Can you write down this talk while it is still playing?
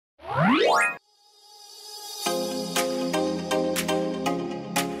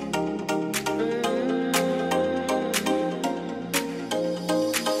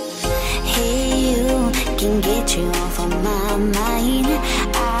Can get you off of my mind.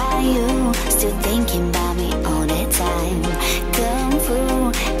 Are you still thinking about me all the time? Come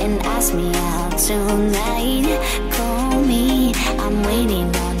through and ask me out tonight. Call me, I'm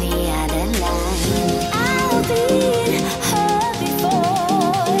waiting on the other line. I've been hurt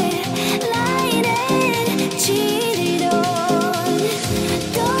before, lied and cheated on.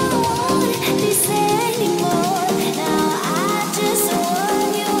 Don't want this anymore. Now I just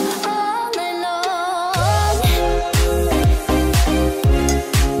want you all night long.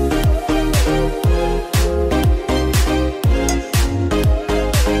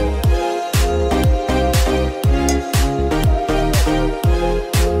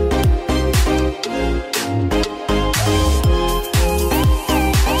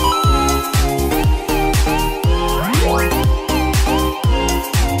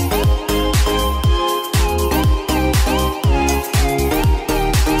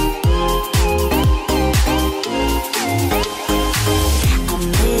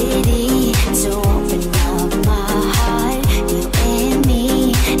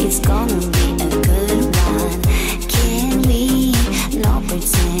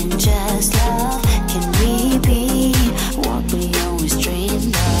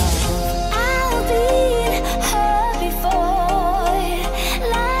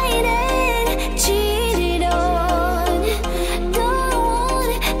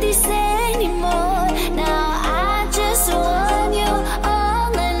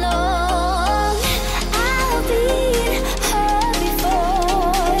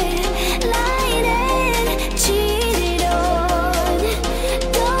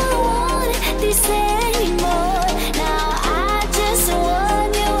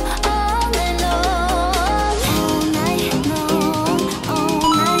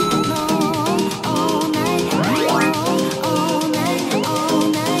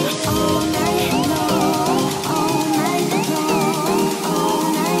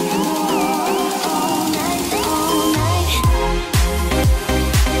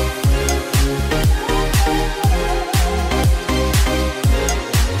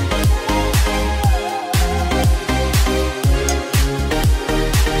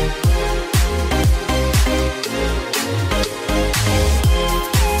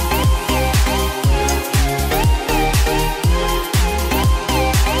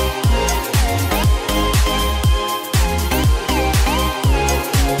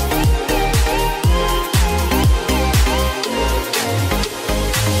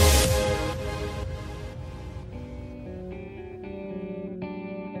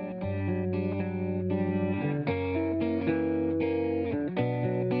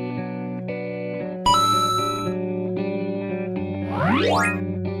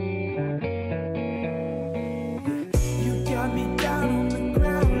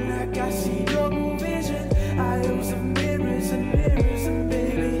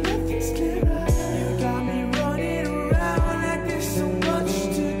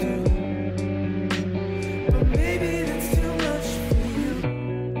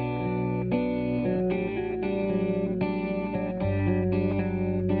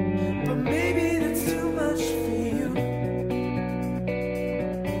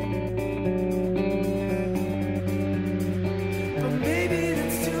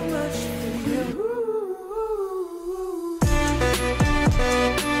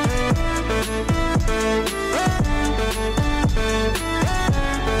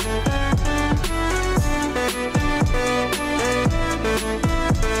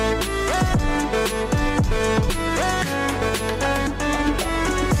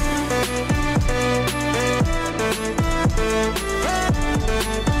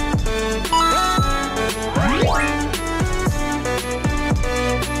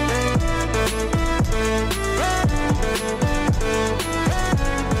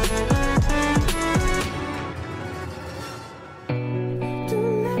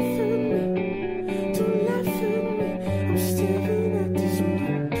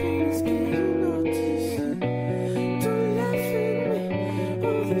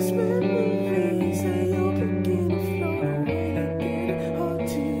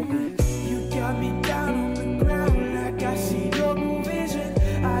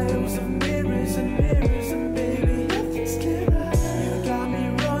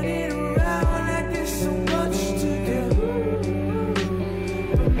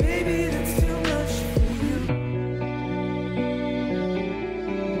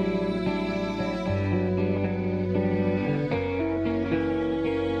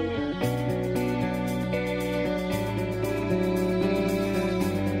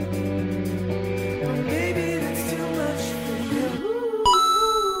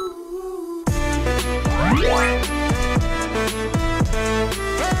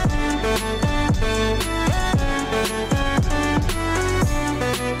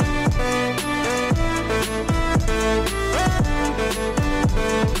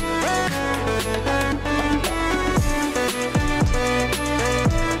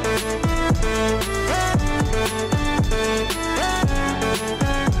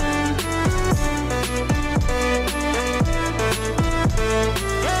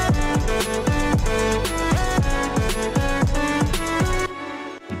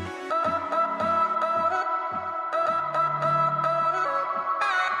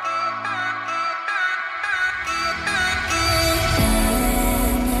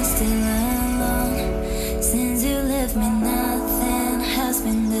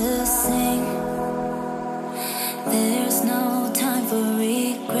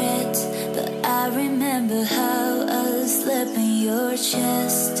 your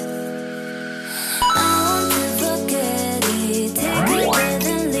chest. I want to forget it, take a breath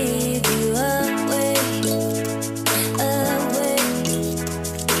and leave you away.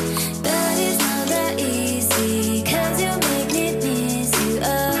 But it's not that easy, 'cause you make me miss you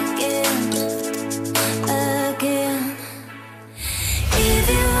again. If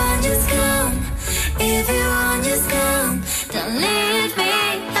you want, just come. If you want, just come. Don't leave me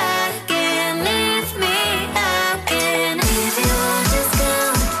again, leave me again. If you want, just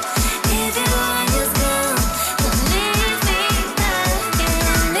come. If you want, just come. Don't leave me again,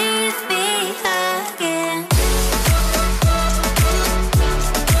 leave me again.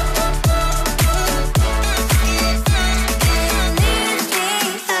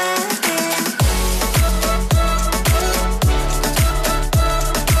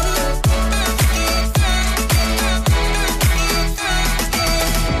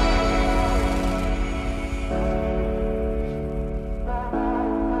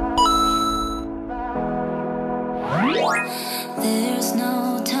 There's no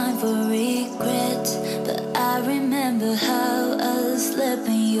time for regret, but I remember how I slept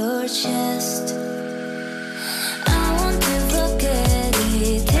in your chest. I want to forget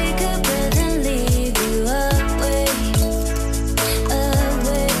it, take a breath and leave you away.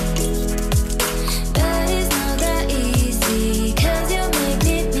 But it's not that easy, 'cause you make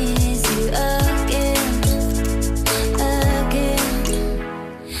me miss you again.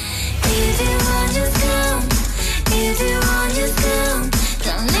 If you want, just come. If you want, just come.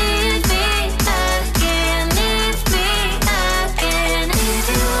 Don't leave me again, leave me again. If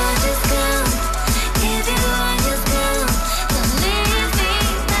you want, just come. If you want, just come. Don't leave me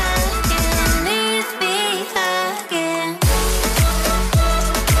again, leave me again.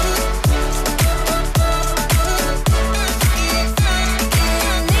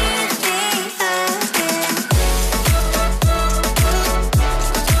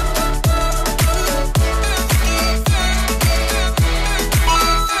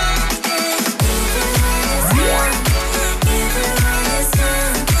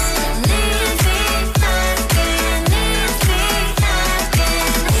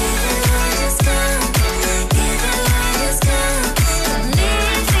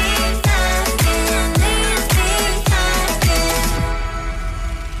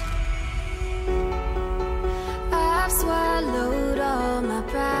 I've swallowed all my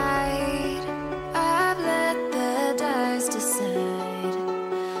pride. I've let the dice decide.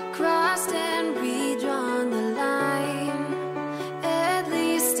 Crossed and redrawn the line at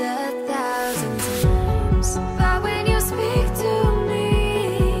least 1,000 times. But when you speak to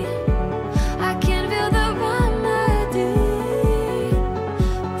me, I can feel the remedy.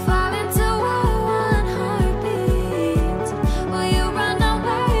 Fall into one heartbeat. Will you run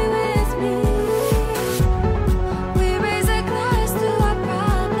away with me? We raise a glass to our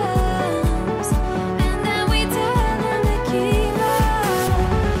problems, and then we tell them to keep up,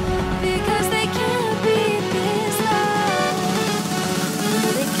 because they can't beat this love. No,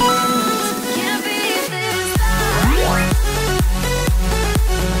 they can't beat this love.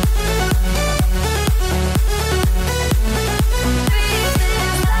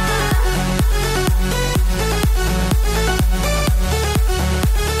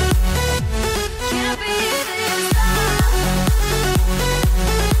 Can't beat this love.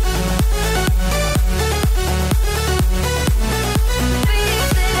 Beat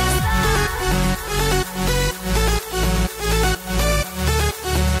this love.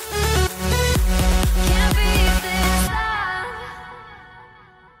 Can't beat this love.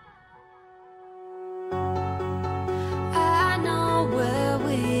 I know where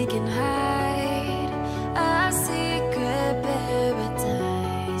we can hide a secret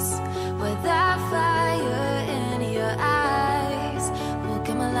paradise, where that fire in your eyes will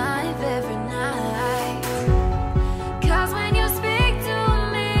come alive every night. 'Cause when you speak to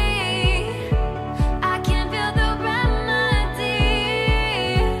me, I can feel the remedy.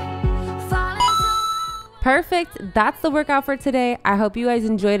 Fall into Perfect. That's the workout for today. I hope you guys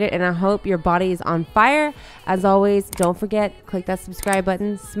enjoyed it, and I hope your body is on fire. As always, don't forget, click that subscribe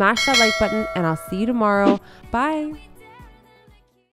button, smash that like button, and I'll see you tomorrow. Bye.